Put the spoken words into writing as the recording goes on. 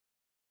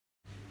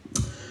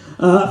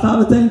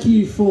Father, thank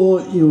you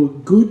for your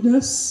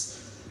goodness.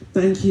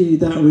 Thank you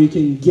that we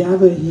can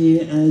gather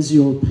here as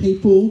your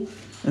people,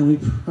 and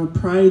I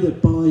pray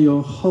that by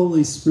your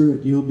Holy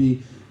Spirit you'll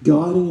be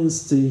guiding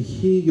us to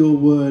hear your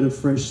word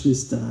afresh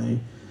this day.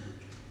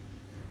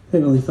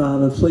 Heavenly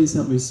Father, please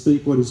help me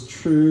speak what is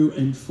true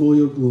and for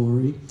your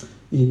glory.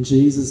 In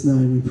Jesus'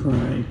 name we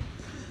pray.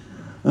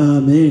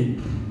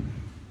 Amen.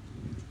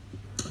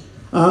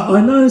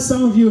 I know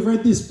some of you have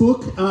read this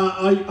book.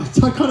 I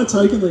kind of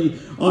tokenly,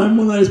 I'm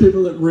one of those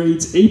people that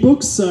reads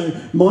ebooks, so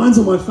mine's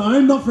on my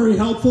phone. Not very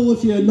helpful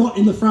if you're not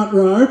in the front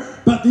row,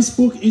 but this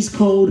book is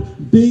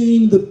called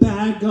Being the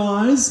Bad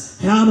Guys,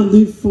 How to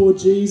Live for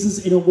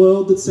Jesus in a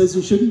World That Says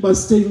You Shouldn't, by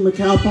Stephen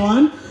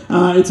McAlpine.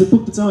 It's a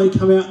book that's only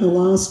come out in the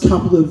last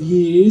couple of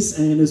years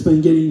and has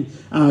been getting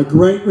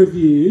great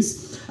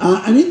reviews.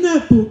 And in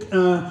that book,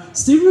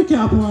 Stephen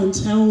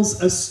McAlpine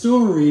tells a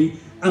story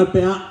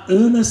about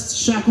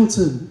Ernest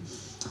Shackleton.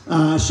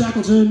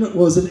 Shackleton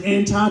was an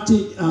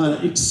Antarctic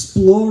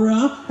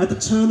explorer at the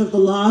turn of the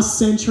last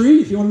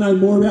century. If you want to know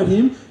more about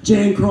him,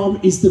 Jan Crom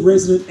is the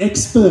resident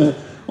expert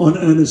on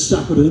Ernest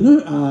Shackleton.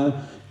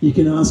 You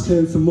can ask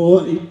her for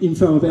more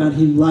info about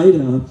him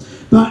later.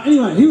 But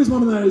anyway, he was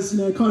one of those,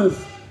 kind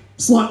of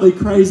slightly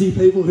crazy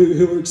people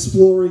who were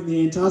exploring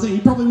the Antarctic.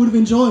 He probably would have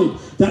enjoyed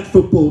that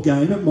football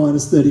game at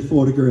minus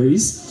 34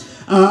 degrees.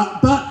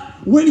 But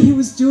when he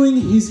was doing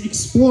his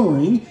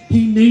exploring,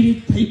 he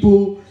needed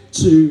people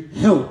to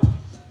help.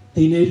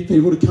 He needed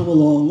people to come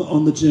along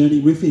on the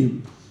journey with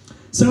him.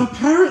 So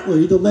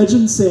apparently, the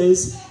legend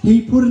says,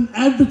 he put an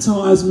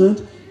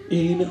advertisement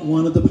in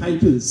one of the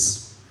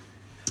papers.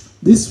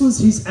 This was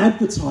his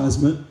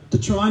advertisement to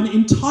try and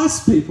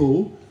entice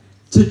people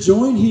to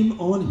join him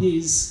on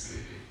his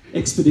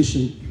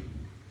expedition.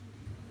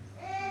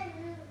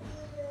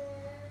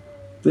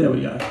 There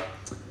we go.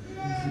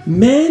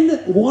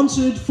 Men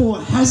wanted for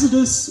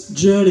hazardous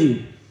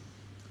journey.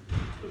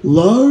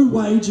 Low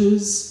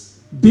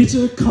wages,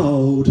 bitter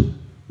cold,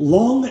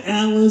 long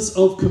hours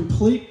of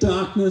complete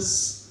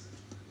darkness,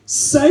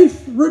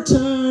 safe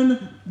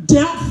return,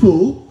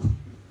 doubtful,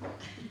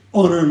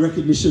 honour and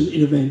recognition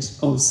in event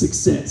of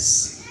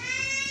success.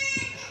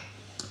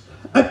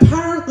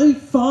 Apparently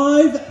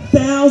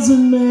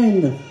 5,000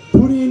 men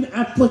put in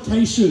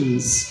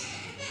applications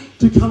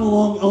to come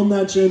along on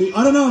that journey.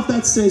 I don't know if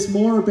that says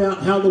more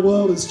about how the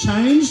world has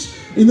changed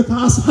in the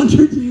past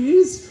 100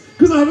 years,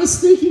 because I have a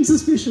sneaking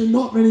suspicion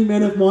not many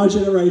men of my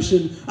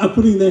generation are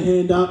putting their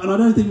hand up, and I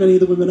don't think many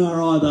of the women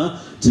are either,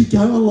 to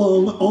go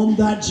along on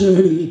that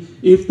journey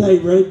if they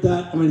read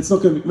that. I mean, it's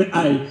not going to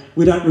be,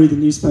 we don't read the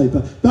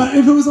newspaper, but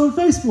if it was on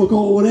Facebook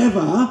or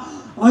whatever,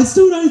 I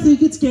still don't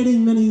think it's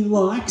getting many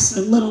likes,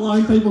 and let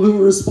alone people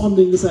who are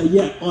responding to say,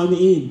 yeah, I'm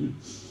in.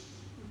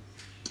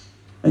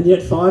 And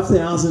yet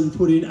 5,000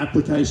 put in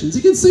applications.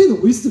 You can see the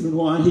wisdom in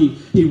why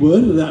he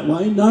worded it that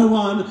way. No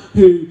one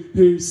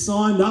who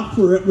signed up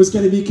for it was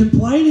going to be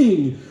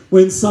complaining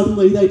when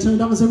suddenly they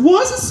turned up and said,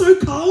 why is it so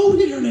cold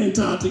here in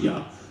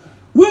Antarctica?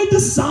 Where'd the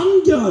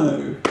sun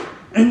go?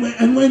 And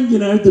when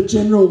the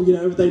general,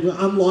 they were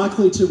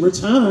unlikely to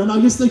return, I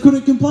guess they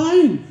couldn't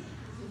complain.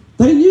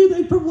 They knew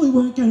they probably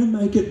weren't going to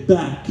make it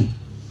back.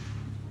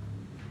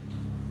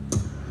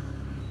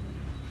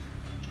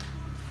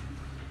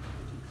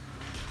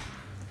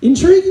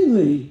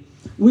 Intriguingly,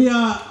 we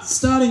are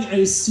starting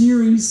a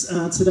series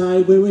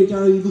today where we're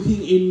going to be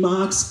looking in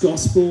Mark's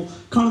Gospel.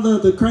 Kind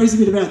of the crazy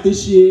bit about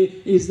this year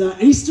is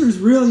that Easter is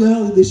really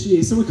early this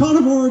year, so we're kind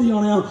of already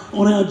on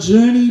our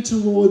journey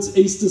towards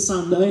Easter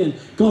Sunday, and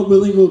God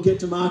willing we'll get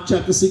to Mark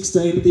chapter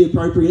 16 at the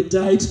appropriate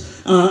date,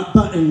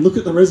 and look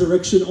at the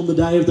resurrection on the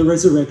day of the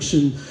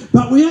resurrection.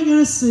 But we are going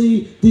to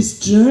see this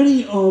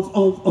journey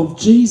of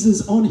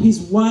Jesus on his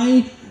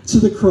way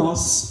to the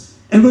cross,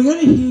 and we're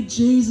going to hear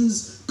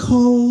Jesus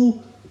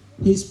call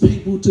his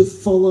people to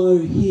follow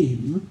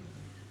him.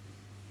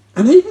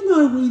 And even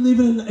though we live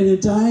in a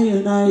day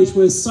and an age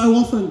where so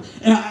often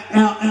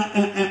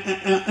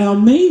our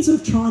means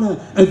of trying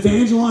to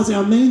evangelise,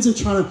 our means of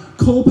trying to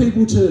call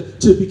people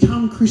to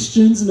become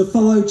Christians and to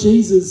follow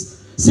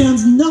Jesus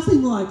sounds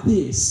nothing like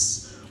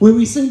this, where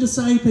we seem to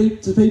say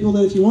to people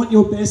that if you want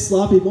your best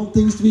life, if you want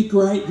things to be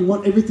great, if you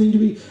want everything to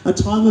be a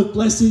time of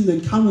blessing,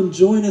 then come and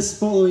join us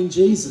following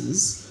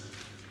Jesus.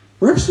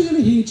 We're actually going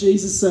to hear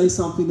Jesus say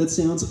something that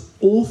sounds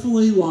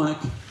awfully like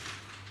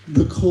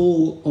the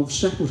call of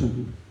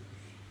Shackleton.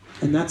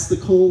 And that's the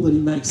call that he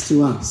makes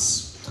to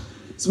us.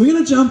 So we're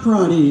going to jump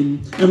right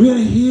in, and we're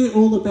going to hear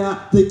all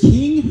about the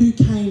King who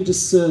came to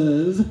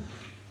serve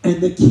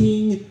and the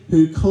King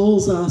who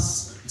calls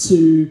us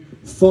to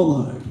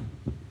follow.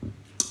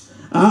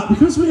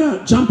 Because we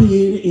are jumping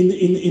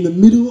in the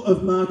middle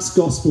of Mark's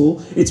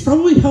Gospel, it's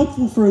probably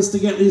helpful for us to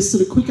get this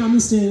sort of quick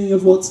understanding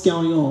of what's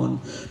going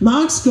on.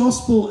 Mark's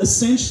Gospel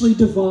essentially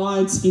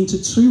divides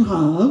into two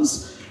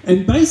halves,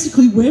 and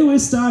basically where we're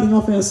starting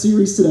off our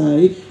series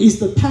today is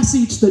the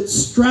passage that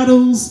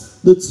straddles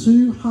the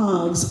two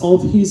halves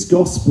of his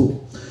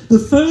Gospel. The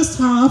first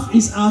half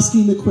is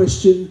asking the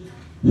question,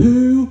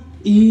 who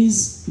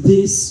is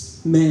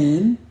this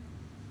man?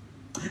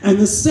 And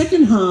the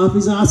second half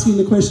is asking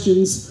the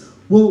questions,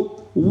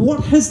 well,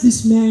 what has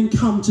this man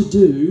come to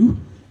do,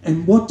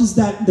 and what does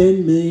that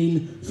then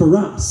mean for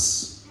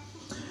us?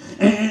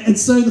 And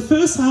so the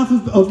first half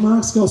of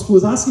Mark's Gospel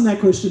is asking that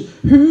question,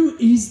 who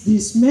is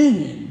this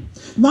man?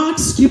 Mark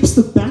skips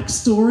the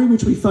backstory,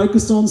 which we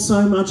focused on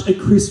so much at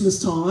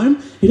Christmas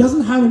time. He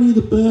doesn't have any of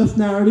the birth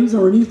narratives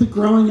or any of the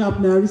growing up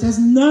narratives. He has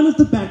none of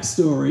the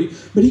backstory,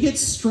 but he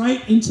gets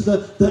straight into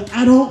the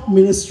adult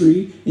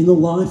ministry in the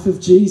life of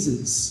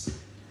Jesus.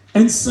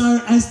 And so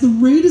as the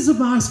readers of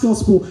Mark's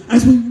Gospel,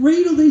 as we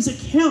read all these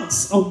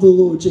accounts of the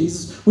Lord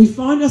Jesus, we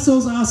find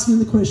ourselves asking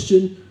the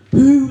question,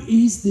 who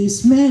is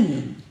this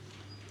man?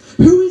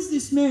 Who is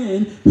this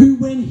man who,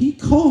 when he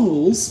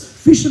calls,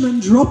 fishermen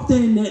drop their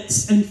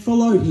nets and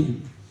follow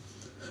him?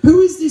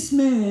 Who is this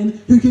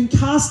man who can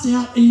cast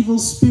out evil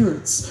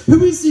spirits?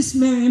 Who is this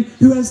man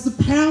who has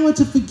the power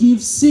to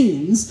forgive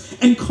sins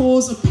and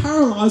cause a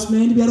paralysed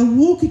man to be able to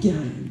walk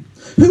again?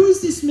 Who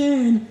is this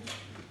man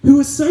who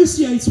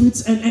associates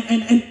with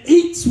and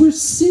eats with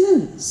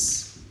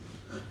sinners?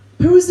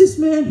 Who is this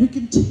man who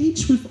can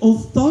teach with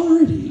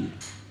authority?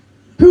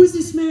 Who is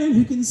this man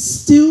who can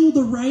still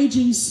the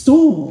raging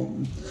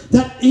storm,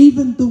 that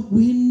even the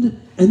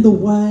wind and the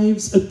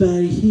waves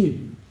obey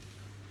him?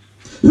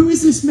 Who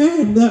is this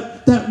man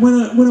that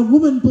when a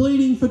woman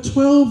bleeding for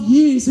 12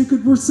 years who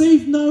could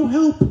receive no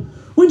help,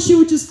 when she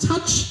would just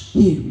touch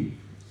him,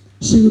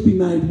 she would be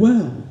made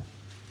well?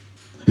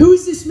 Who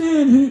is this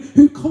man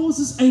who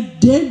causes a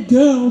dead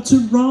girl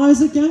to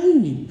rise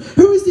again?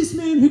 Who is this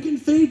man who can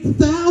feed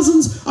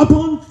thousands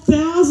upon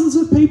thousands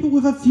of people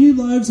with a few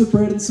loaves of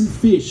bread and some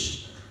fish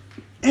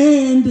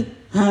and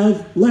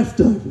have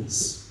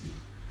leftovers?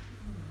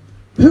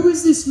 Who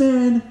is this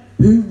man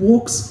who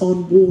walks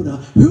on water?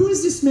 Who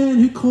is this man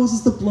who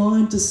causes the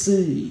blind to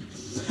see?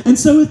 And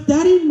so with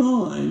that in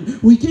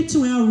mind, we get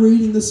to our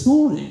reading this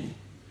morning,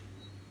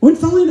 when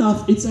funnily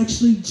enough, it's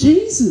actually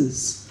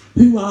Jesus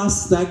who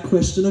asks that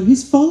question of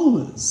his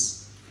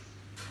followers.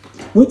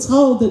 We're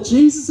told that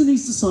Jesus and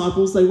his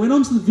disciples, they went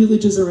on to the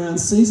villages around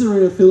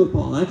Caesarea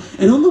Philippi,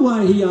 and on the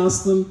way he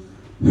asked them,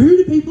 who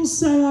do people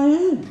say I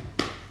am?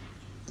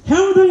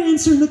 How are they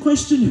answering the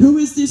question, who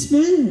is this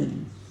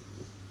man?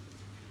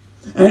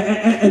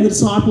 And the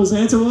disciples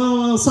answer,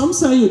 well, some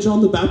say you're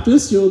John the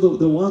Baptist, you're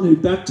the one who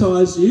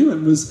baptised you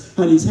and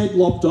had his head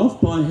lopped off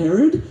by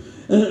Herod.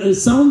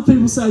 Some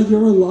people say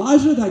you're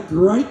Elijah, that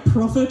great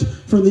prophet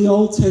from the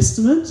Old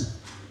Testament.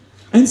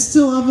 And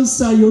still others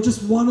say you're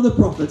just one of the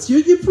prophets.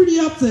 You're pretty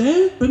up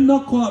there, but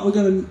not quite. We're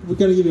going to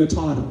give you a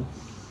title.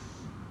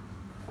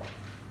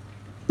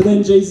 But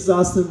then Jesus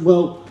asked them,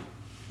 well,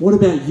 what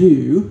about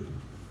you?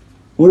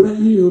 What about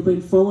you who have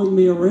been following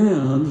me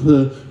around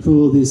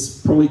for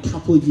this probably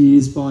couple of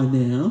years by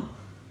now?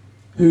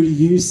 Who do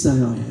you say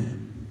I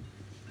am?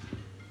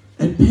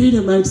 And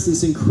Peter makes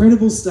this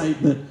incredible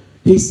statement.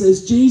 He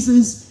says,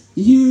 Jesus,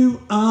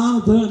 you are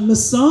the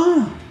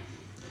Messiah.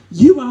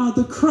 You are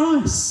the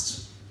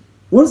Christ.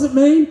 What does it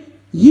mean?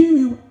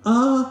 You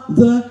are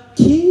the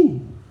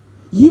King.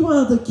 You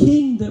are the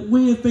King that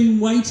we have been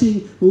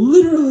waiting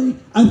literally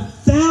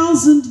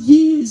 1,000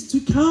 years to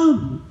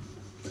come.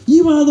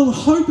 You are the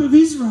hope of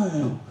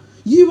Israel.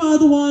 You are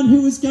the one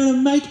who is going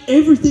to make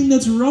everything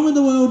that's wrong in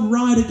the world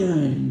right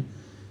again.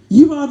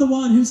 You are the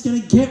one who's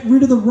going to get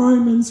rid of the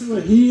Romans who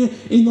are here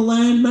in the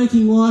land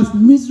making life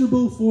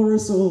miserable for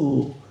us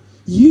all.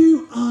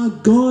 You are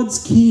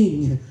God's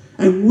King,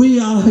 and we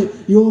are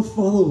your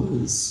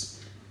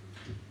followers.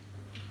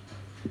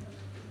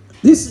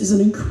 This is an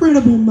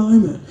incredible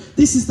moment.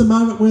 This is the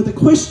moment where the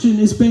question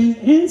is being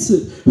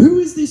answered. Who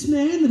is this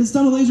man that has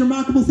done all these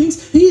remarkable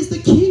things? He is the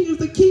King of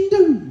the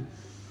kingdom.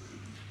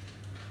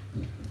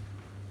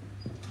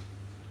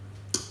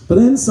 But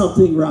then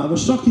something rather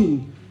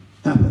shocking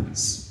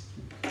happens.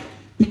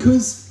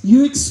 Because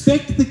you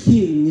expect the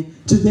king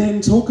to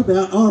then talk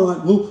about, all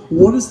right, well,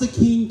 what does the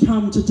king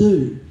come to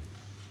do?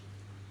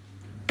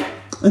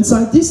 And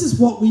so this is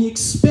what we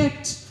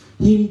expect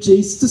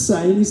Jesus to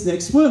say in his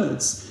next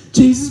words.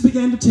 Jesus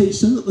began to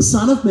teach them that the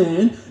Son of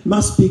Man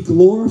must be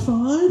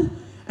glorified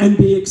and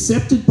be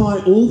accepted by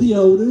all the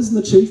elders and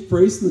the chief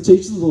priests and the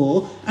teachers of the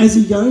law as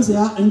he goes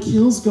out and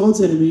kills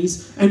God's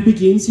enemies and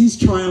begins his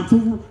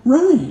triumphal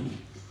reign.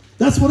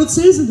 That's what it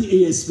says in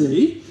the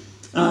ESV.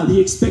 The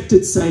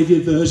expected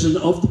Saviour version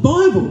of the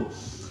Bible.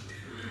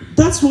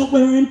 That's what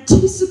we're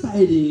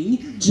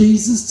anticipating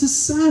Jesus to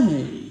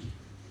say.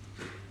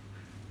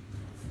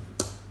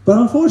 But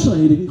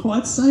unfortunately, he didn't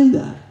quite say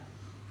that,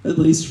 at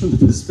least from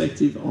the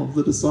perspective of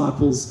the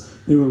disciples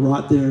who were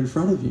right there in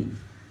front of him.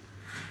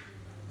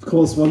 Of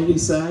course, what did he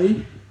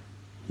say?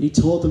 He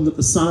taught them that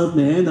the Son of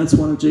Man, that's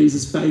one of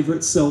Jesus'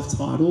 favourite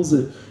self-titles.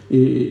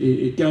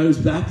 It goes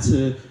back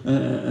to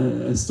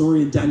a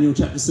story in Daniel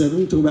chapter 7,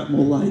 we'll talk about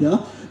more later.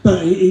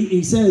 But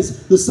he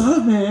says, the Son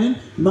of Man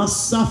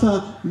must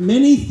suffer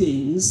many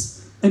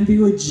things and be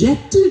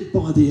rejected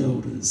by the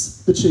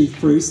elders, the chief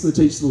priests and the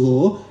teachers of the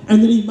law,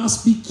 and that he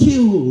must be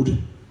killed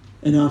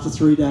and after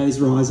 3 days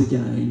rise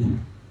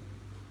again.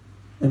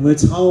 And we're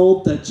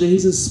told that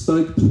Jesus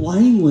spoke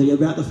plainly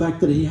about the fact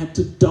that he had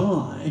to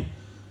die.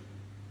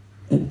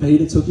 And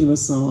Peter took him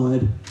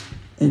aside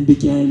and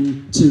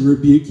began to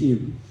rebuke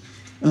him.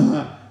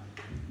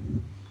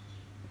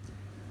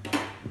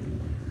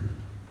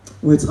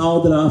 We're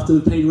told that after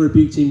Peter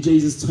rebuked him,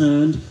 Jesus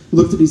turned,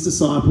 looked at his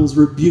disciples,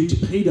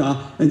 rebuked Peter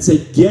and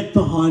said, "Get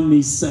behind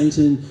me,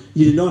 Satan.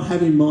 You do not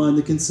have in mind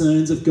the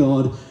concerns of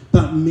God,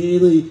 but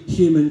merely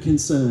human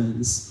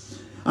concerns."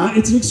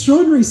 It's an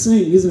extraordinary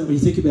scene, isn't it, when you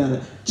think about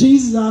it?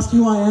 Jesus asks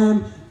who I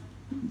am.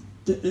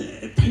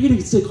 Peter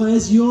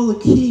declares, "You're the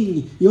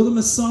King. You're the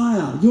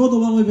Messiah. You're the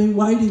one we've been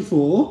waiting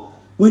for."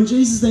 When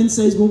Jesus then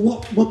says, "Well,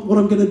 what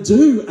I'm going to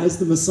do as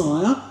the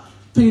Messiah,"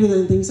 Peter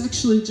then thinks,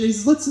 "Actually,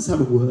 Jesus, let's just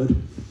have a word.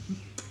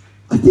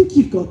 I think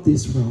you've got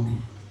this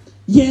wrong.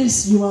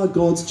 Yes, you are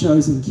God's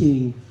chosen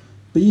king,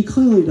 but you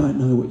clearly don't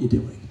know what you're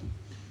doing."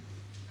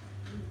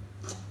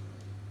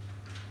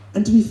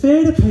 And to be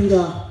fair to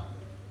Peter,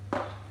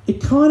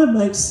 it kind of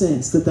makes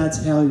sense that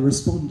that's how he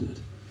responded.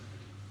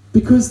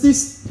 Because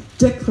this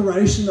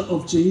declaration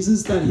of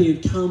Jesus that he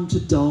had come to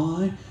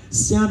die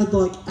sounded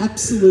like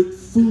absolute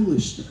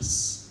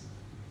foolishness.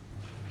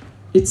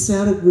 It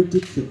sounded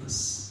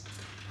ridiculous.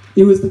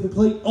 It was the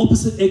complete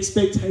opposite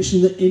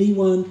expectation that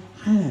anyone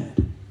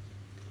had.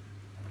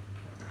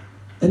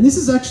 And this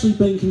has actually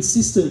been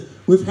consistent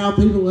with how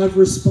people have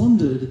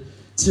responded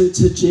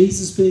to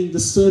Jesus being the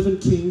servant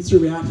king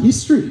throughout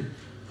history.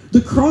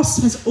 The cross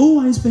has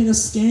always been a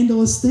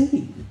scandalous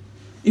thing.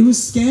 It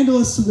was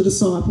scandalous to the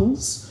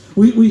disciples.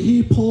 We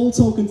hear Paul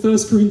talk in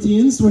 1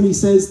 Corinthians when he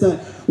says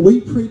that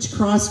we preach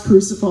Christ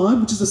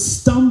crucified, which is a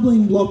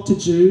stumbling block to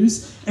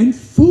Jews and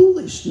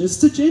foolishness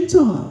to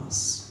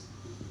Gentiles.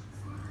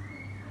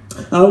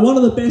 One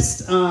of the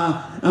best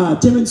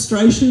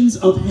demonstrations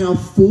of how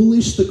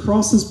foolish the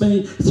cross has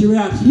been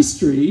throughout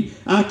history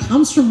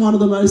comes from one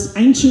of the most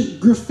ancient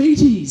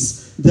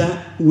graffitis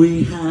that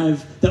we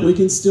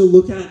can still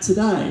look at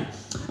today.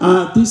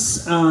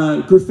 This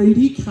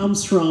graffiti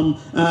comes from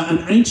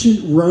an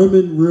ancient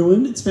Roman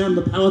ruin. It's found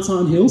on the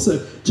Palatine Hill,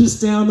 so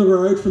just down the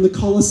road from the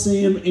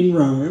Colosseum in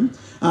Rome.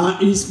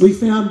 We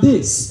found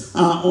this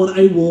on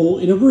a wall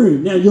in a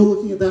room. Now you're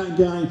looking at that and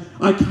going,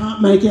 "I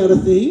can't make out a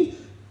thing."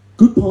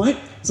 Good point.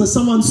 So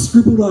someone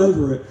scribbled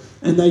over it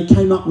and they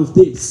came up with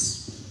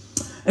this.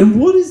 And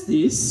what is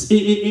this?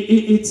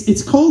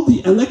 It's called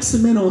the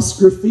Alexamenos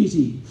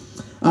graffiti.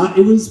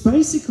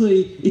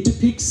 It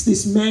depicts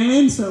this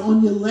man. So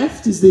on your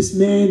left is this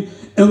man,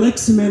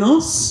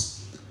 Alexamenos,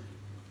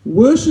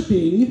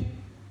 worshipping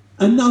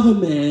another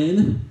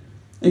man.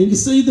 And you can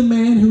see the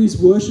man who he's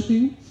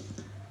worshipping.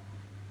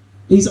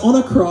 He's on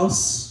a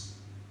cross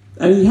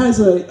and he has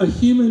a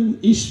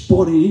human-ish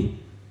body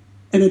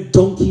and a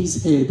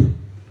donkey's head.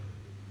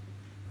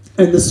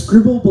 And the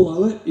scribble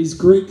below it is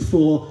Greek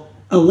for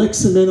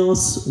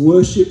Alexamenos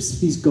worships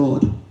his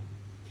God.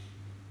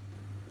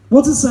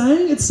 What's it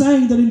saying? It's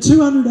saying that in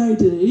 200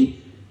 AD,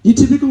 your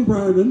typical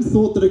Roman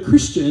thought that a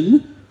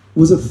Christian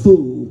was a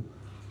fool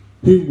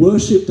who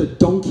worshipped a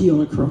donkey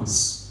on a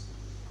cross.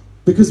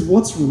 Because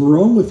what's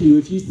wrong with you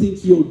if you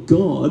think your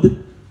God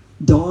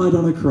died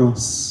on a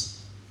cross?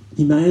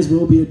 He may as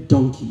well be a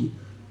donkey,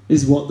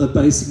 is what the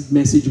basic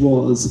message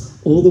was,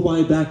 all the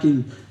way back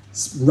in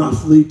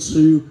roughly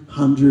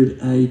 200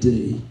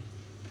 AD.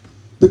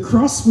 The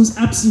cross was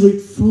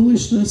absolute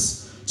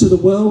foolishness to the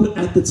world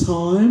at the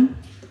time,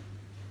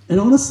 and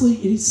honestly,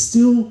 it is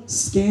still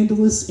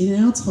scandalous in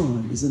our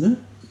time, isn't it?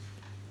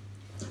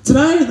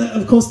 Today,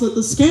 of course,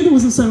 the scandal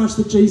wasn't so much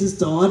that Jesus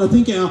died. I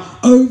think our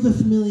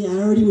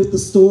over-familiarity with the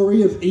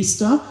story of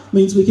Easter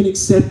means we can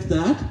accept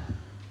that.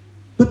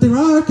 But there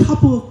are a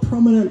couple of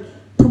prominent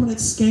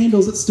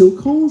scandals it still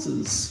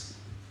causes.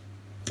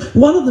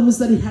 One of them is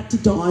that he had to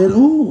die at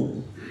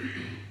all.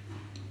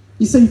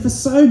 You see, for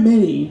so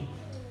many,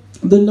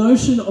 the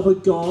notion of a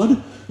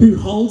God who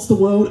holds the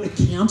world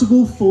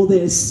accountable for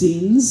their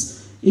sins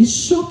is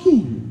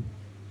shocking.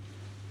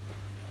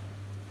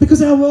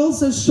 Because our world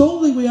says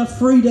surely we are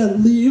free to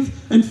live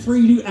and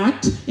free to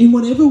act in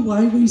whatever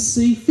way we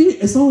see fit.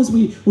 As long as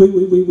we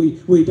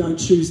don't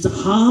choose to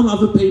harm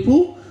other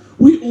people,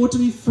 we ought to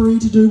be free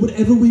to do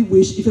whatever we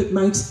wish if it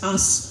makes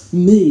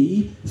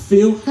me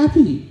feel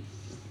happy.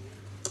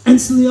 And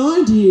so the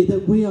idea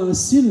that we are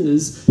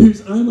sinners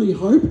whose only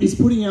hope is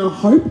putting our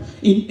hope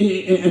in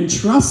and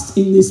trust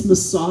in this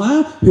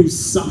Messiah who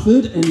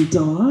suffered and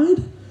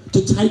died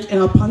to take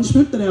our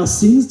punishment that our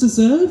sins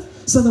deserve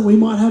so that we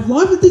might have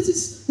life, this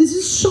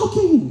is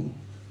shocking.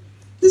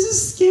 This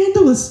is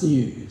scandalous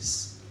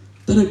news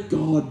that a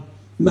God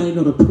may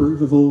not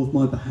approve of all of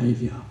my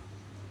behaviour.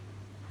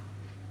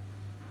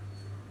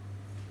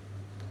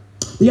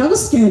 The other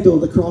scandal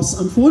of the cross,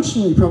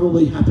 unfortunately,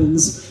 probably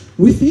happens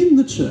within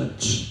the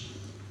church.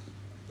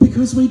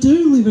 Because we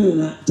do live in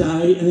a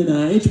day and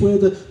an age where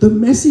the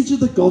message of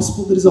the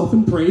gospel that is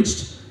often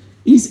preached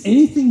is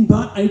anything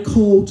but a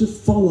call to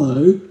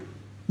follow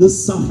the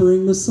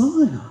suffering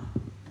Messiah.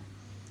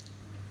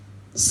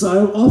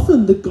 So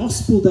often the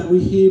gospel that we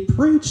hear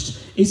preached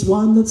is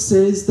one that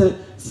says that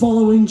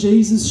following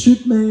Jesus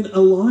should mean a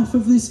life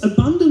of this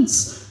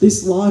abundance,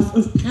 this life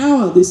of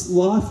power, this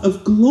life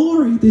of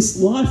glory, this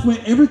life where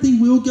everything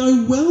will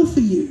go well for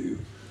you.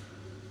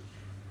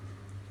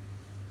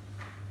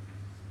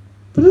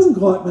 But it doesn't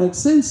quite make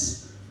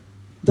sense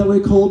that we're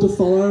called to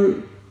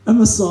follow a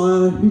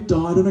Messiah who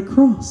died on a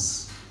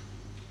cross.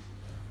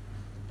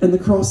 And the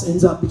cross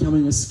ends up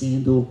becoming a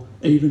scandal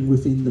even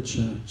within the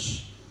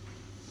church.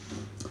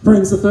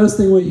 Friends, the first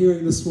thing we're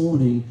hearing this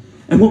morning,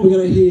 and what we're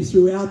going to hear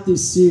throughout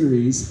this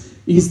series,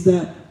 is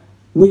that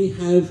we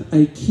have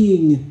a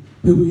king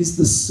who is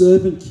the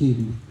servant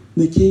king,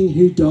 the king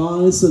who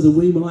dies so that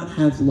we might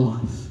have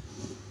life.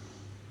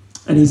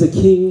 And he's a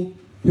king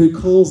who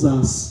calls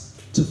us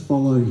to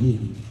follow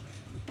him.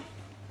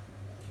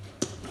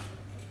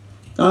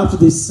 After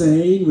this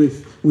scene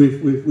with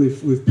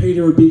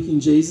Peter rebuking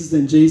Jesus,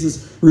 then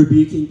Jesus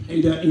rebuking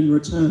Peter in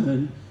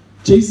return,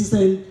 Jesus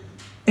then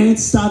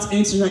starts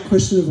answering that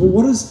question of,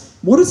 well,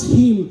 what does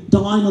him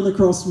dying on the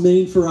cross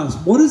mean for us?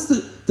 What is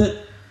it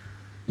that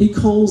he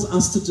calls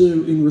us to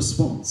do in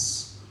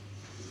response?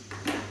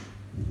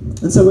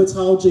 And so we're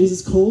told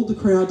Jesus called the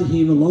crowd to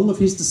him along with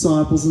his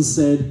disciples and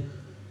said,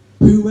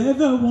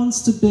 "Whoever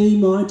wants to be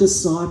my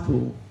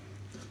disciple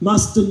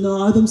must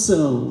deny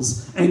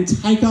themselves and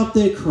take up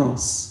their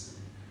cross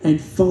and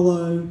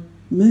follow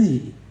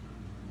me."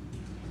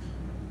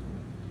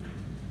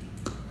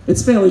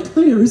 It's fairly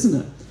clear, isn't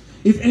it?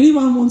 If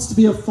anyone wants to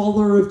be a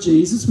follower of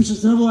Jesus, which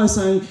is another way of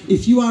saying,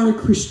 if you are a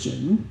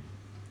Christian,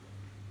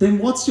 then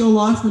what's your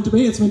life meant to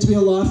be? It's meant to be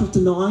a life of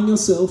denying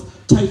yourself,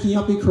 taking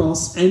up your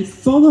cross, and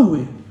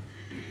following.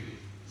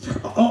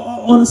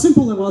 On a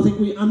simple level, I think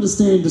we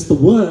understand just the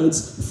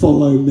words,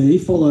 follow me,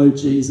 follow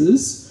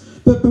Jesus.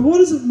 But what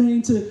does it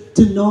mean to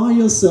deny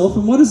yourself,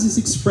 and what does this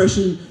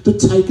expression, to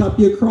take up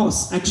your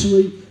cross,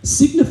 actually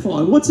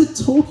signify? What's it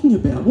talking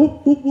about?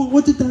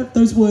 What did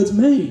those words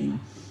mean?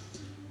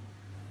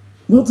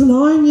 Well,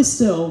 denying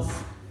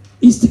yourself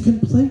is to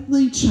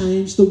completely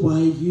change the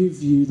way you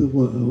view the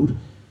world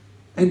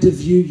and to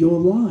view your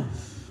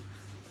life.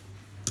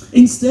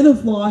 Instead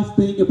of life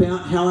being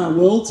about how our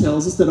world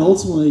tells us that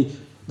ultimately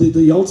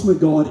the ultimate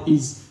God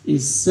is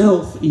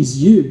self,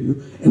 is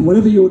you, and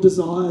whatever your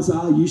desires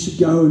are, you should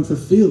go and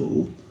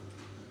fulfill,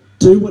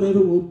 do whatever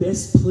will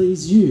best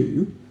please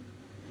you,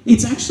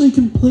 it's actually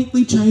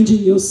completely changing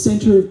your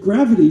centre of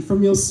gravity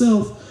from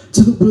yourself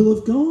to the will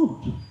of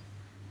God.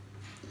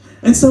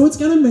 And so it's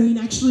going to mean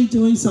actually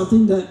doing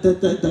something that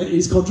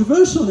is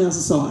controversial in our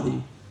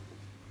society.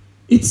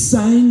 It's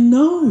saying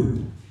no.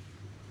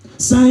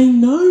 Saying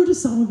no to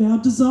some of our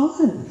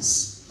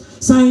desires.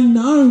 Saying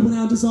no when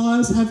our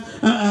desires have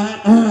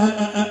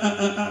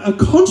are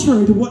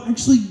contrary to what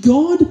actually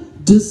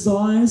God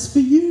desires for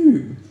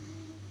you.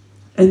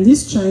 And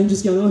this change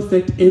is going to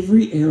affect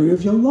every area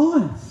of your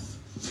life.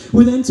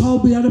 We're then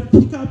told we are to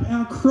pick up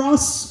our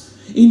cross.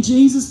 In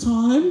Jesus'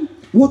 time,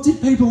 what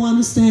did people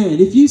understand?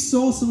 If you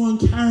saw someone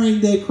carrying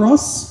their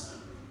cross,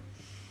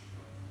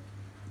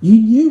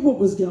 you knew what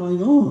was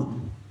going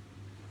on.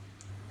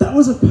 That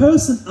was a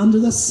person under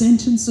the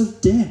sentence of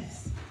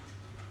death.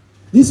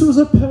 This was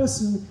a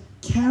person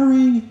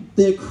carrying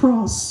their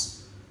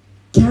cross,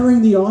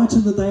 carrying the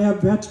item that they are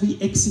about to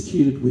be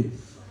executed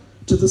with,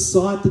 to the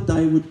site that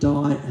they would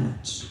die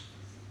at.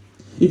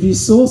 If you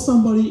saw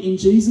somebody in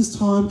Jesus'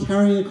 time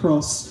carrying a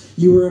cross,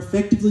 you were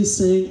effectively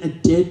seeing a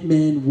dead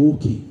man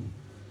walking.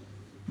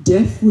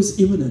 Death was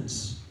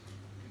imminent.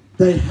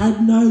 They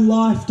had no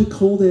life to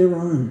call their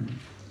own.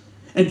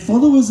 And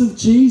followers of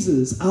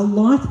Jesus are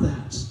like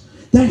that.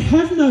 They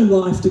have no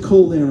life to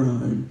call their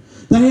own.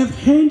 They have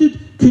handed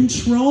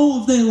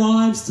control of their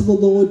lives to the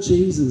Lord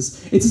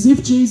Jesus. It's as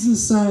if Jesus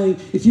is saying,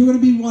 if you're going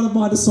to be one of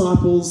my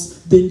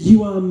disciples, then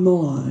you are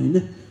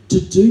mine to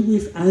do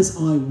with as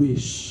I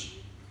wish.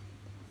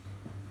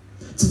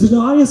 To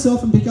deny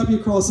yourself and pick up your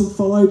cross and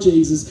follow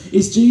Jesus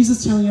is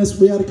Jesus telling us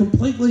we are to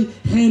completely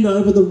hand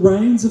over the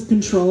reins of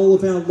control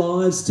of our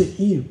lives to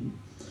him.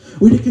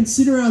 We're to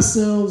consider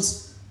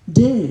ourselves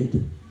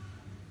dead,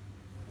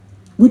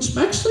 which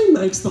actually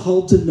makes the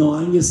whole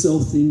denying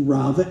yourself thing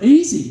rather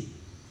easy.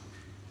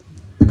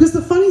 Because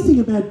the funny thing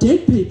about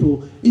dead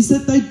people is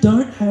that they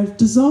don't have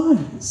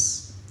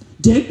desires.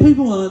 Dead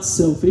people aren't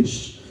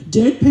selfish.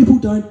 Dead people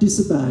don't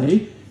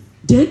disobey.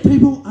 Dead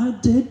people are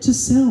dead to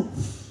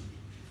self.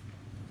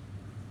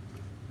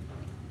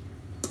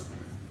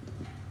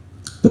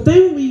 But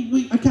then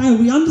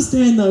we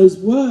understand those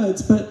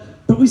words, but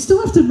we still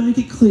have to make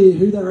it clear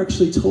who they're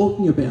actually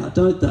talking about,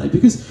 don't they?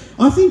 Because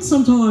I think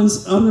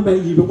sometimes, I don't know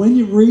about you, but when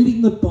you're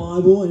reading the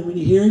Bible and when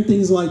you're hearing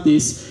things like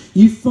this,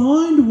 you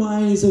find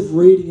ways of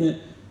reading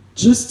it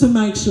just to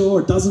make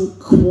sure it doesn't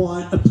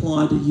quite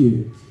apply to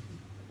you.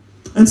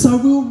 And so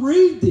we'll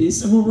read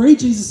this and we'll read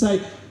Jesus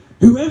say,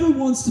 whoever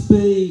wants to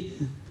be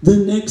the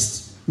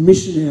next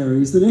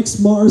missionaries, the next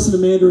Morris and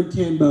Amanda in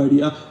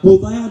Cambodia, well,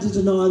 they are to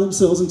deny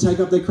themselves and take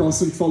up their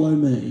cross and follow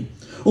me.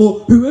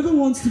 Or whoever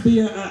wants to be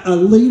a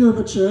leader of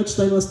a church,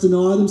 they must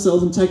deny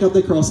themselves and take up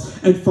their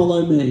cross and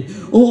follow me.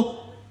 Or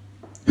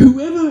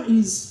whoever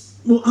is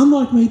well,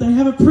 unlike me, they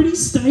have a pretty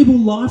stable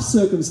life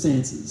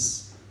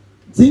circumstances.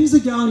 Things are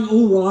going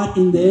all right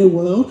in their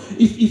world.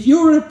 If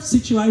you're in a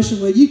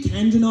situation where you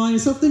can deny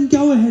yourself, then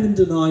go ahead and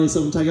deny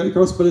yourself and take it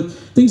across. But if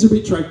things are a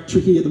bit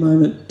tricky at the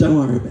moment, don't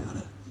worry about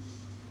it.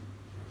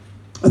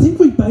 I think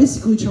we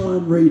basically try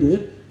and read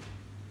it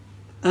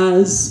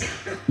as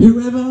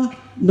whoever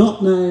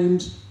not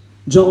named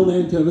Joel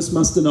Nankervis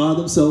must deny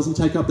themselves and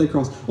take up their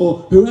cross.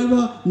 Or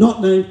whoever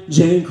not named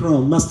Jan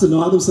Crom must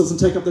deny themselves and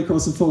take up their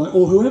cross and follow.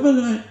 Or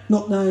whoever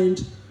not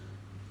named,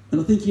 and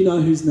I think you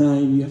know whose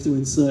name you have to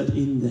insert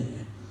in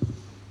there.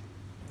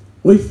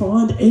 We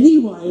find any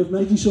way of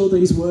making sure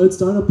these words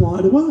don't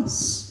apply to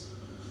us.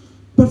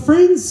 But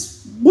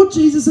friends, what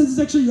Jesus says is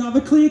actually rather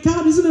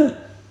clear-cut, isn't it?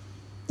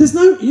 There's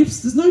no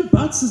ifs, there's no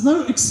buts, there's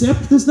no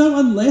except, there's no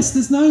unless,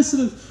 there's no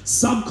sort of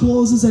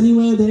sub-clauses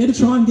anywhere there to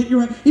try and get you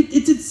right.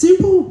 It's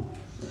simple.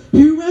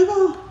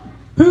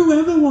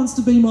 Whoever wants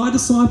to be my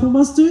disciple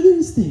must do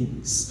these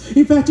things.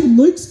 In fact, in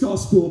Luke's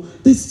gospel,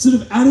 there's sort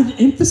of added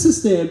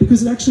emphasis there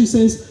because it actually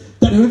says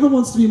that whoever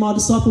wants to be my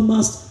disciple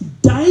must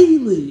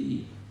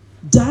daily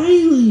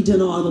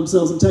deny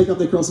themselves and take up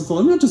their cross and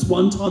follow. Not just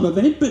one-time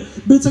event, but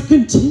it's a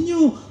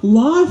continual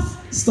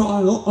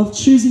lifestyle of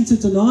choosing to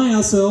deny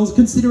ourselves,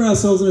 consider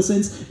ourselves in a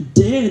sense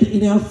dead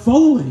in our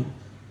following,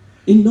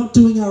 in not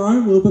doing our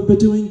own will, but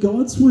doing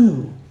God's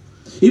will.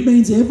 It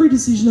means every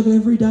decision of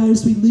every day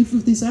is we live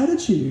with this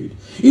attitude.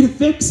 It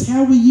affects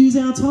how we use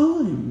our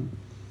time.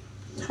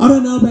 I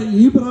don't know about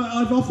you, but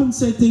I've often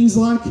said things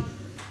like,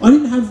 I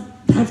didn't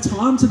have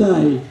time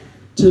today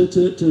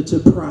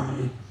to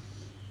pray.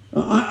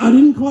 I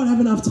didn't quite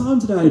have enough time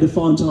today to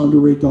find time to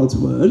read God's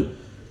Word.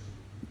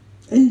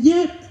 And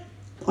yet,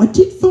 I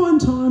did find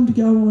time to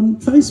go on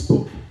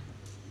Facebook.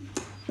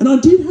 And I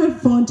did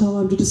find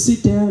time to just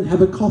sit down and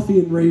have a coffee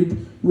and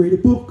read a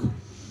book.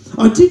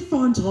 I did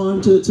find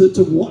time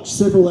to watch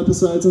several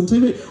episodes on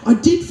TV. I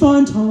did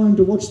find time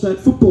to watch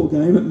that football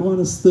game at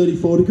minus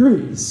 34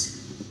 degrees.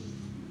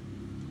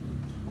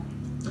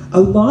 A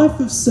life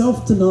of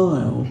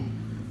self-denial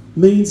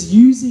means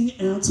using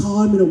our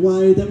time in a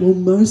way that will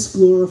most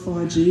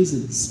glorify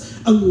Jesus.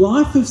 A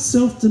life of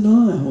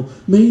self-denial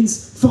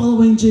means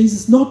following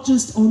Jesus not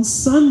just on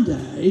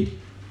Sunday,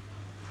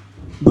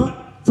 but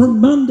from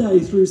Monday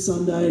through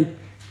Sunday,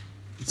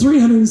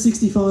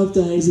 365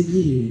 days a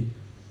year.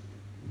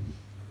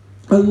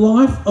 A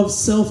life of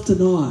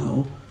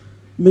self-denial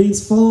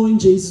means following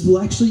Jesus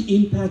will actually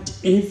impact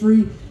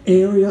every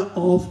area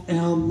of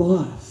our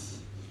life.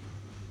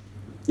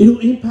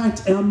 It'll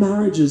impact our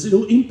marriages.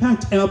 It'll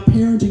impact our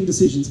parenting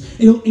decisions.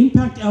 It'll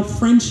impact our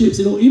friendships.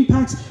 It'll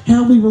impact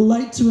how we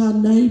relate to our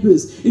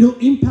neighbours. It'll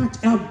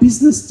impact our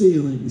business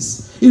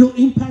dealings. It'll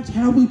impact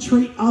how we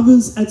treat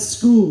others at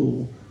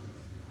school.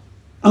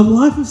 A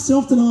life of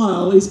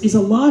self-denial is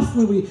a life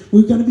where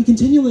we're going to be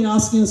continually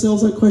asking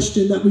ourselves a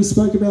question that we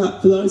spoke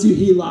about for those of you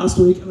here last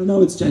week. I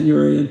know it's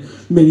January and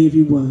many of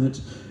you weren't.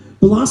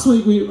 But last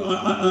week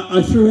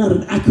I threw out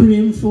an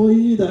acronym for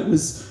you that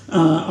was,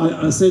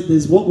 I said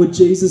there's what would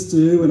Jesus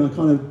do, and I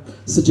kind of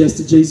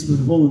suggested Jesus would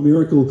perform a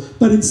miracle.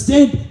 But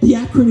instead, the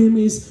acronym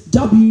is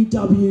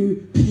WWPJ.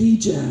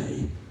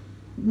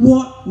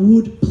 What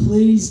would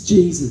please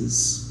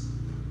Jesus?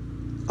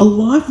 A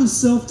life of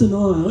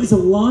self-denial is a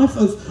life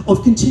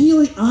of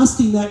continually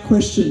asking that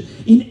question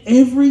in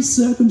every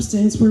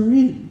circumstance we're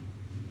in.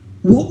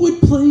 What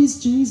would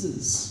please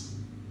Jesus?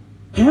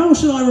 How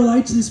should I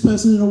relate to this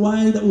person in a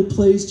way that will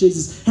please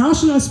Jesus? How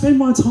should I spend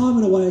my time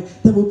in a way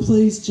that will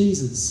please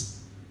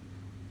Jesus?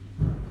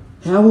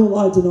 How will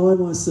I deny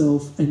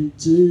myself and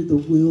do the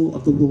will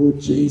of the Lord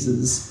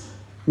Jesus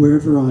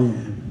wherever I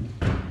am?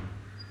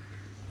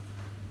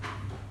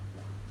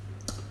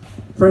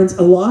 Friends,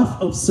 a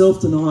life of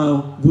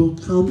self-denial will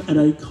come at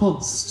a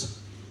cost.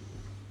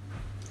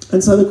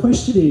 And so the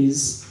question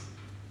is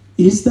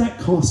that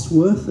cost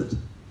worth it?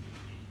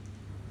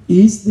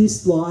 Is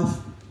this life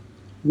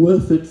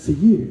worth it for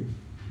you?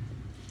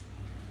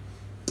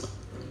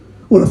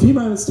 Well, in a few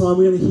moments' time,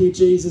 we're going to hear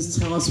Jesus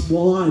tell us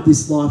why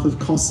this life of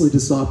costly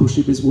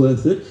discipleship is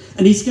worth it.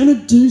 And he's going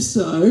to do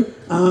so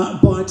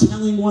by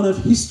telling one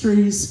of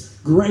history's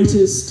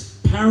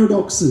greatest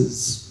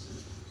paradoxes.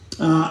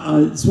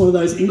 It's one of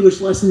those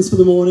English lessons for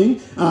the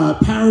morning.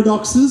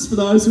 Paradoxes, for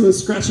those who are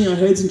scratching our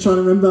heads and trying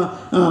to remember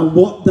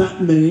what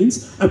that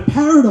means. A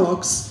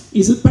paradox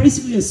is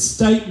basically a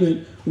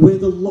statement where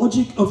the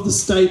logic of the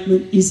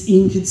statement is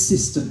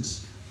inconsistent.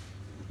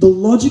 The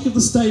logic of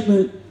the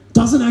statement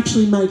doesn't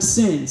actually make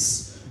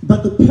sense,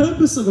 but the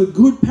purpose of a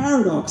good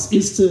paradox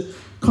is to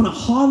kind of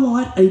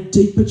highlight a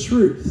deeper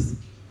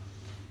truth.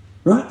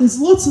 Right? There's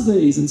lots of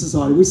these in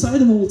society. We say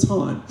them all the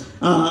time.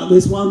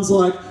 There's ones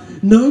like,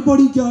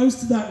 nobody goes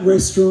to that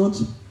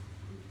restaurant,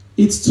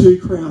 it's too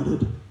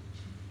crowded.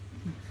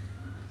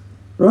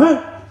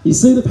 Right? You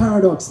see the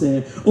paradox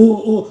there.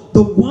 Or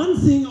the one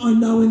thing I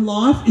know in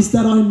life is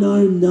that I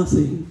know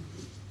nothing.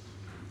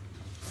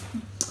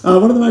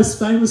 One of the most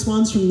famous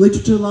ones from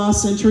literature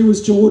last century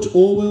was George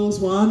Orwell's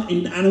one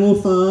in Animal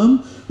Farm,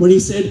 when he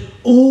said,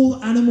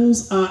 all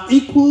animals are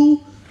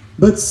equal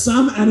but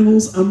some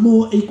animals are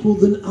more equal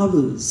than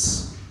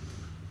others.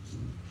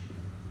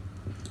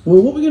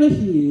 Well, what we're going to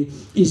hear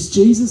is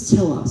Jesus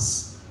tell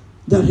us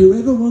that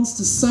whoever wants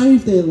to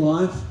save their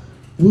life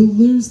will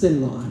lose their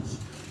life.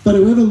 But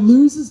whoever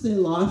loses their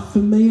life for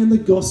me and the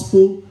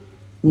gospel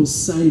will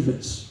save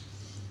it.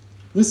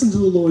 Listen to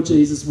the Lord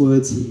Jesus'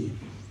 words here.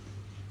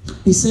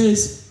 He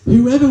says,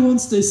 whoever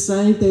wants to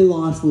save their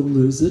life will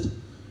lose it,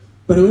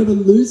 but whoever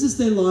loses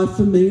their life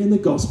for me and the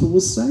gospel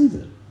will save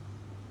it.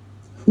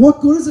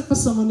 What good is it for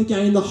someone to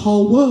gain the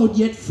whole world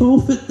yet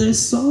forfeit their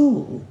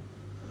soul?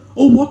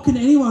 Or what can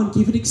anyone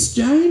give in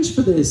exchange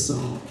for their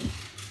soul?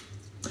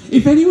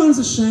 If anyone is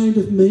ashamed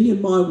of me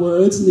and my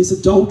words in this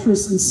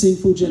adulterous and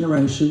sinful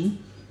generation,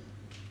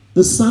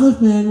 the Son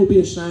of Man will be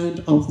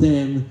ashamed of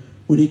them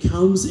when he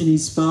comes in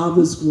his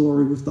Father's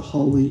glory with the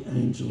holy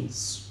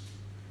angels.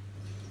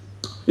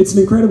 It's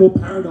an incredible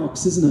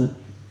paradox, isn't it?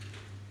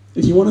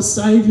 If you want to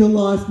save your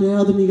life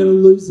now, then you're going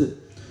to lose it.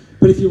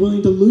 But if you're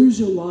willing to lose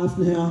your life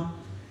now,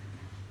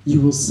 you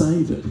will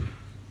save it.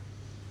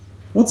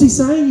 What's he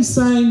saying? He's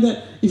saying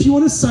that if you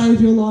want to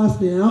save your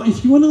life now,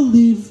 if you want to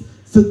live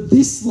for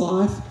this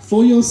life,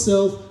 for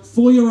yourself,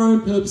 for your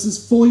own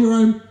purposes, for your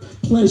own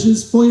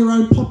pleasures, for your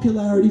own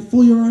popularity,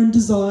 for your own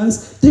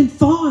desires, then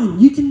fine,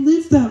 you can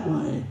live that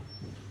way.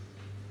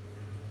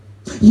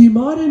 You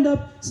might end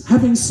up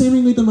having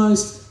seemingly the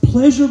most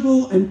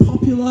pleasurable and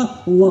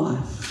popular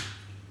life.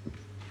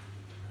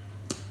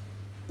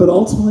 But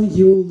ultimately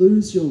you will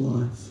lose your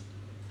life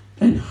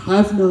and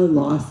have no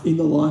life in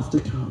the life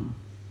to come.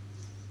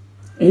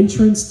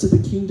 Entrance to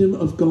the kingdom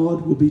of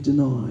God will be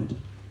denied.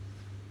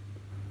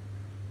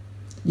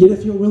 Yet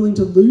if you're willing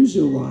to lose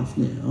your life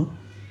now,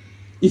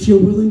 if you're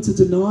willing to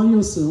deny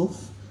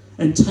yourself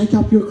and take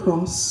up your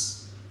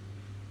cross,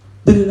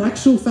 then in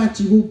actual fact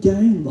you will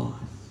gain life.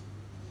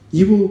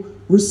 You will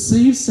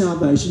receive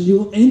salvation. You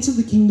will enter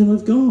the kingdom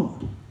of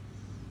God.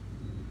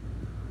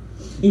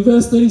 In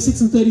verse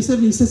 36 and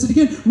 37 he says it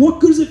again. What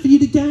good is it for you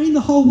to gain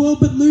the whole world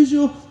but lose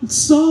your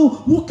soul?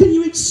 What can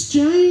you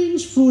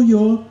exchange for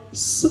your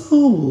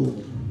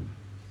soul?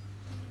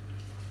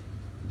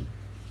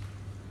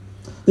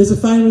 There's a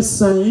famous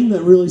saying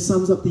that really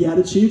sums up the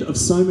attitude of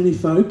so many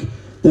folk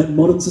that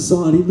modern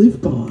society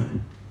live by.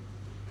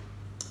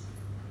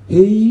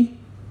 He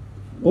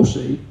or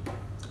she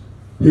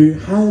who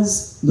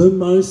has the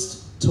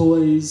most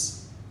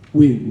toys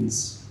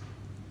wins.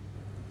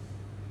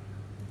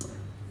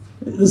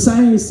 The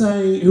saying is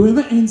saying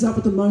whoever ends up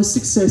with the most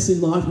success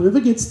in life,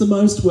 whoever gets the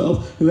most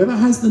wealth, whoever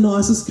has the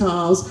nicest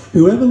cars,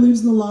 whoever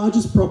lives in the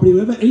largest property,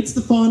 whoever eats the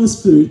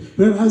finest food,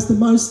 whoever has the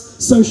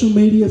most social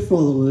media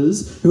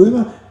followers,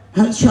 whoever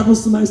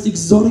travels to the most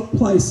exotic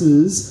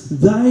places,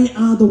 they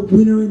are the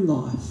winner in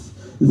life.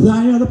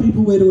 They are the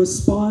people we're to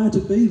aspire to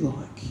be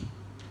like.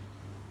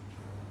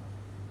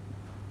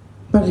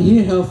 But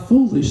hear how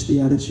foolish the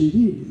attitude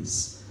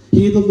is.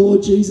 Hear the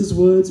Lord Jesus'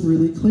 words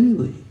really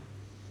clearly.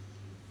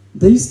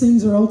 These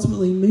things are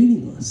ultimately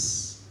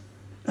meaningless.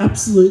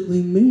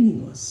 Absolutely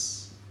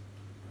meaningless.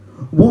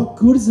 What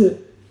good is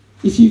it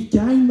if you've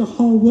gained the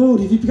whole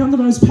world, if you've become the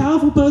most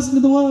powerful person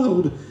in the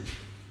world,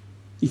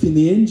 if in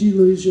the end you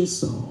lose your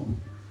soul?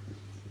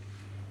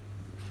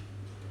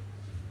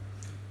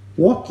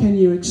 What can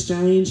you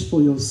exchange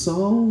for your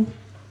soul?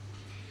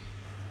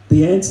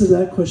 The answer to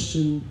that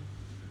question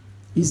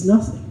is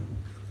nothing.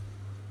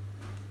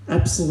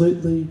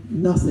 Absolutely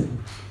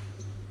nothing.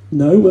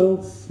 No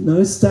wealth,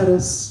 no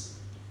status,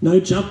 no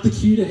jump the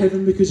queue to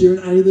heaven because you're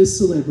an A-list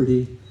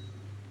celebrity.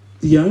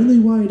 The only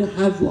way to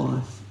have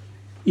life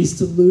is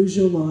to lose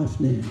your life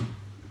now.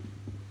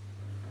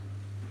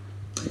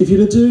 If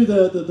you're to do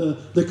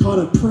the kind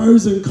of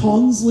pros and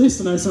cons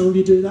list, I know some of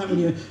you do that when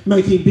you're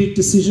making big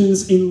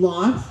decisions in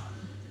life,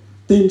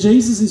 then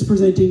Jesus is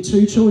presenting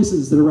two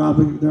choices that are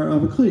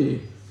rather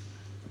clear.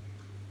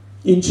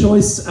 In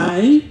choice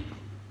A,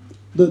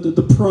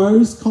 the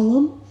pros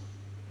column,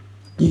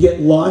 you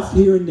get life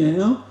here and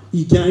now,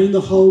 you gain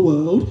the whole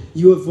world,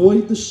 you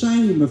avoid the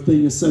shame of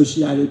being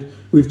associated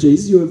with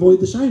Jesus, you avoid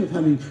the shame of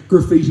having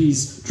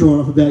graffitis drawn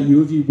up about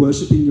you, of you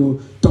worshipping your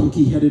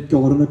donkey-headed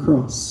God on a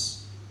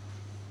cross.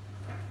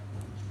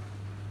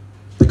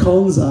 The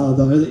cons are,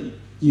 though, that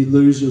you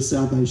lose your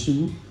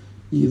salvation,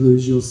 you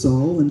lose your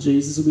soul, and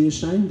Jesus will be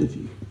ashamed of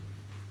you.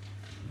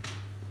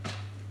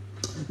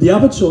 The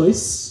other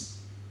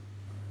choice,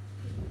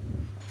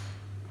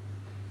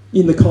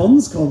 in the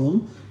cons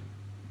column,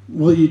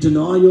 well, you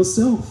deny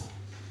yourself.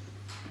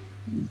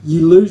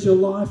 You lose your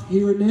life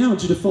here and now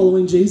due to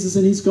following Jesus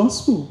and his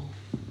gospel.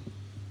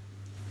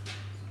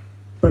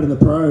 But in the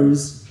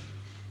pros,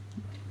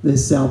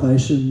 there's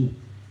salvation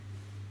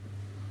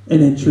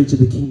and entry to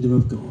the kingdom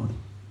of God.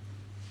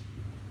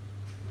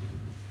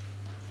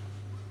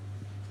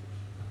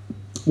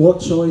 What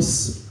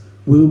choice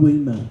will we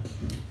make?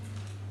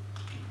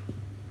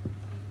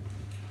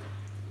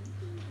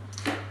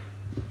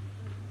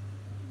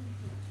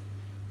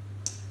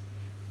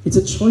 It's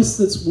a choice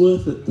that's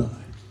worth it, though.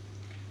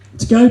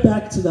 To go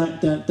back to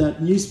that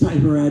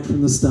newspaper ad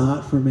from the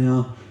start from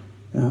our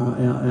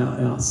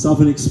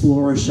Southern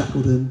explorer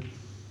Shackleton,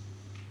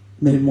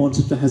 Men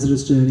wanted for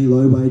hazardous journey,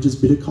 low wages,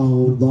 bitter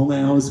cold, long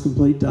hours,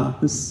 complete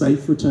darkness,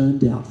 safe return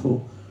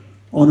doubtful,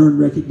 honour and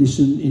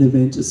recognition in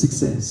event of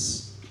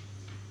success.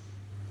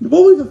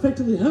 What we've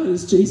effectively heard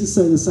is Jesus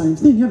say the same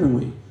thing, haven't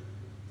we?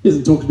 He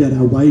hasn't talked about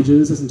our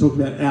wages, hasn't talked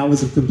about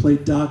hours of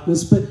complete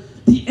darkness, but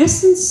the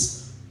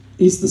essence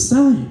is the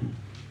same.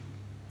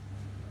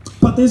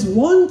 But there's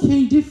one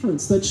key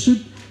difference that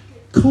should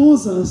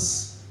cause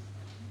us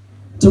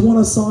to want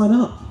to sign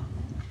up.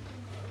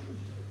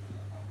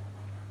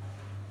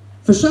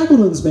 For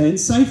Shackleton's men,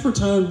 safe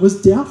return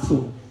was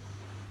doubtful,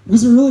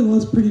 because it really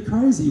was pretty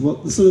crazy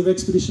what the sort of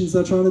expeditions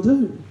they're trying to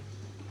do.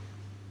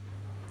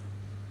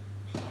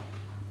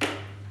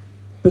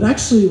 But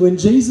actually, when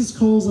Jesus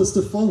calls us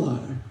to follow,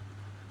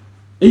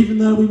 even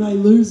though we may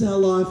lose our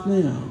life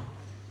now,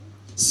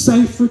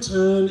 safe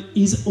return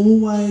is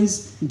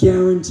always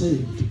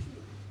guaranteed.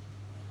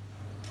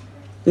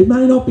 It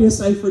may not be a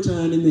safe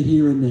return in the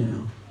here and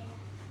now,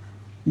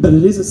 but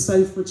it is a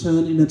safe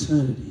return in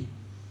eternity.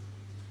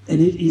 And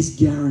it is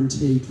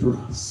guaranteed for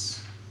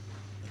us.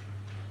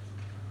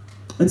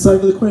 And so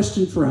the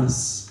question for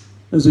us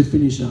as we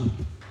finish up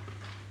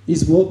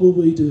is, what will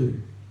we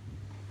do?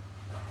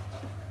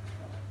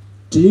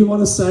 Do you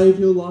want to save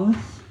your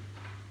life?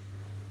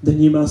 Then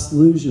you must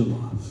lose your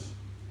life.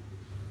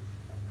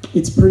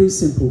 It's pretty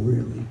simple,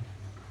 really.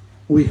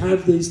 We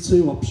have these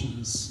two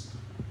options.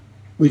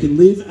 We can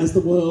live as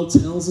the world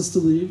tells us to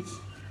live.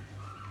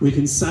 We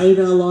can save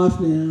our life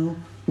now.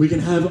 We can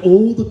have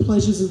all the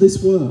pleasures of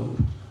this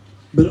world,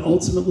 but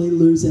ultimately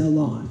lose our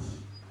life.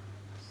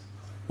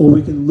 Or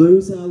we can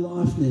lose our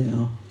life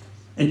now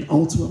and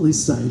ultimately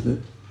save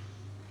it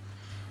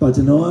by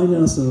denying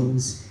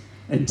ourselves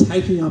and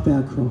taking up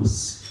our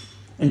cross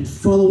and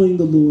following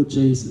the Lord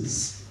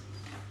Jesus,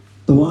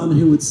 the one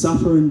who would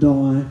suffer and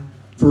die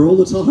for all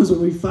the times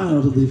when we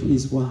fail to live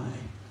his way.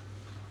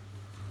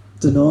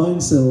 Denying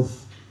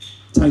self,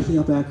 taking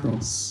up our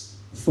cross,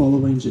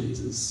 following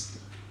Jesus.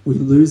 We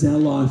lose our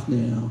life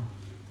now,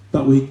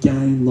 but we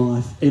gain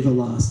life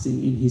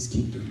everlasting in his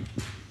kingdom.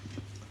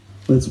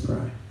 Let's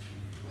pray.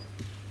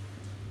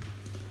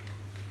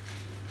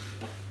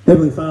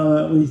 Heavenly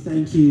Father, we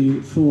thank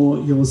you for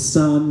your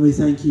Son. We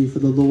thank you for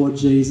the Lord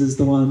Jesus,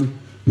 the one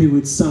who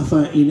would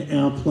suffer in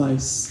our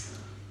place,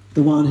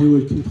 the one who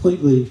would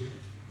completely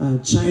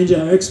change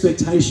our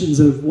expectations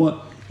of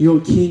what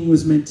your King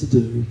was meant to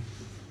do.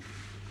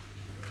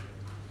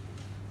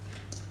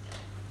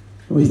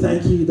 We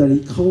thank you that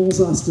he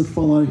calls us to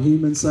follow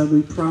him, and so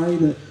we pray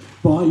that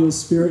by your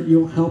Spirit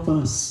you'll help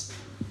us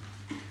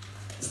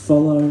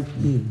follow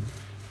him.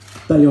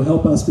 That you'll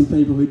help us be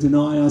people who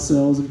deny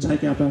ourselves and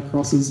take up our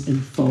crosses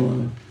and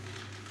follow.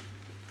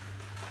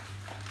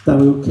 That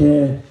we'll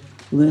care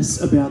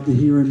less about the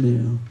here and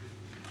now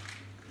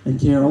and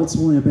care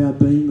ultimately about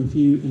being with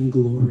you in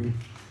glory.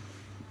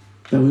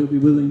 That we'll be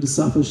willing to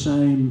suffer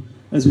shame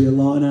as we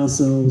align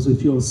ourselves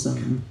with your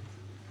Son,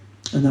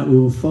 and that we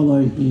will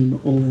follow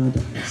him all our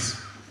days.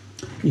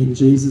 In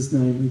Jesus'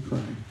 name we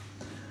pray.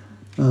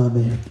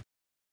 Amen.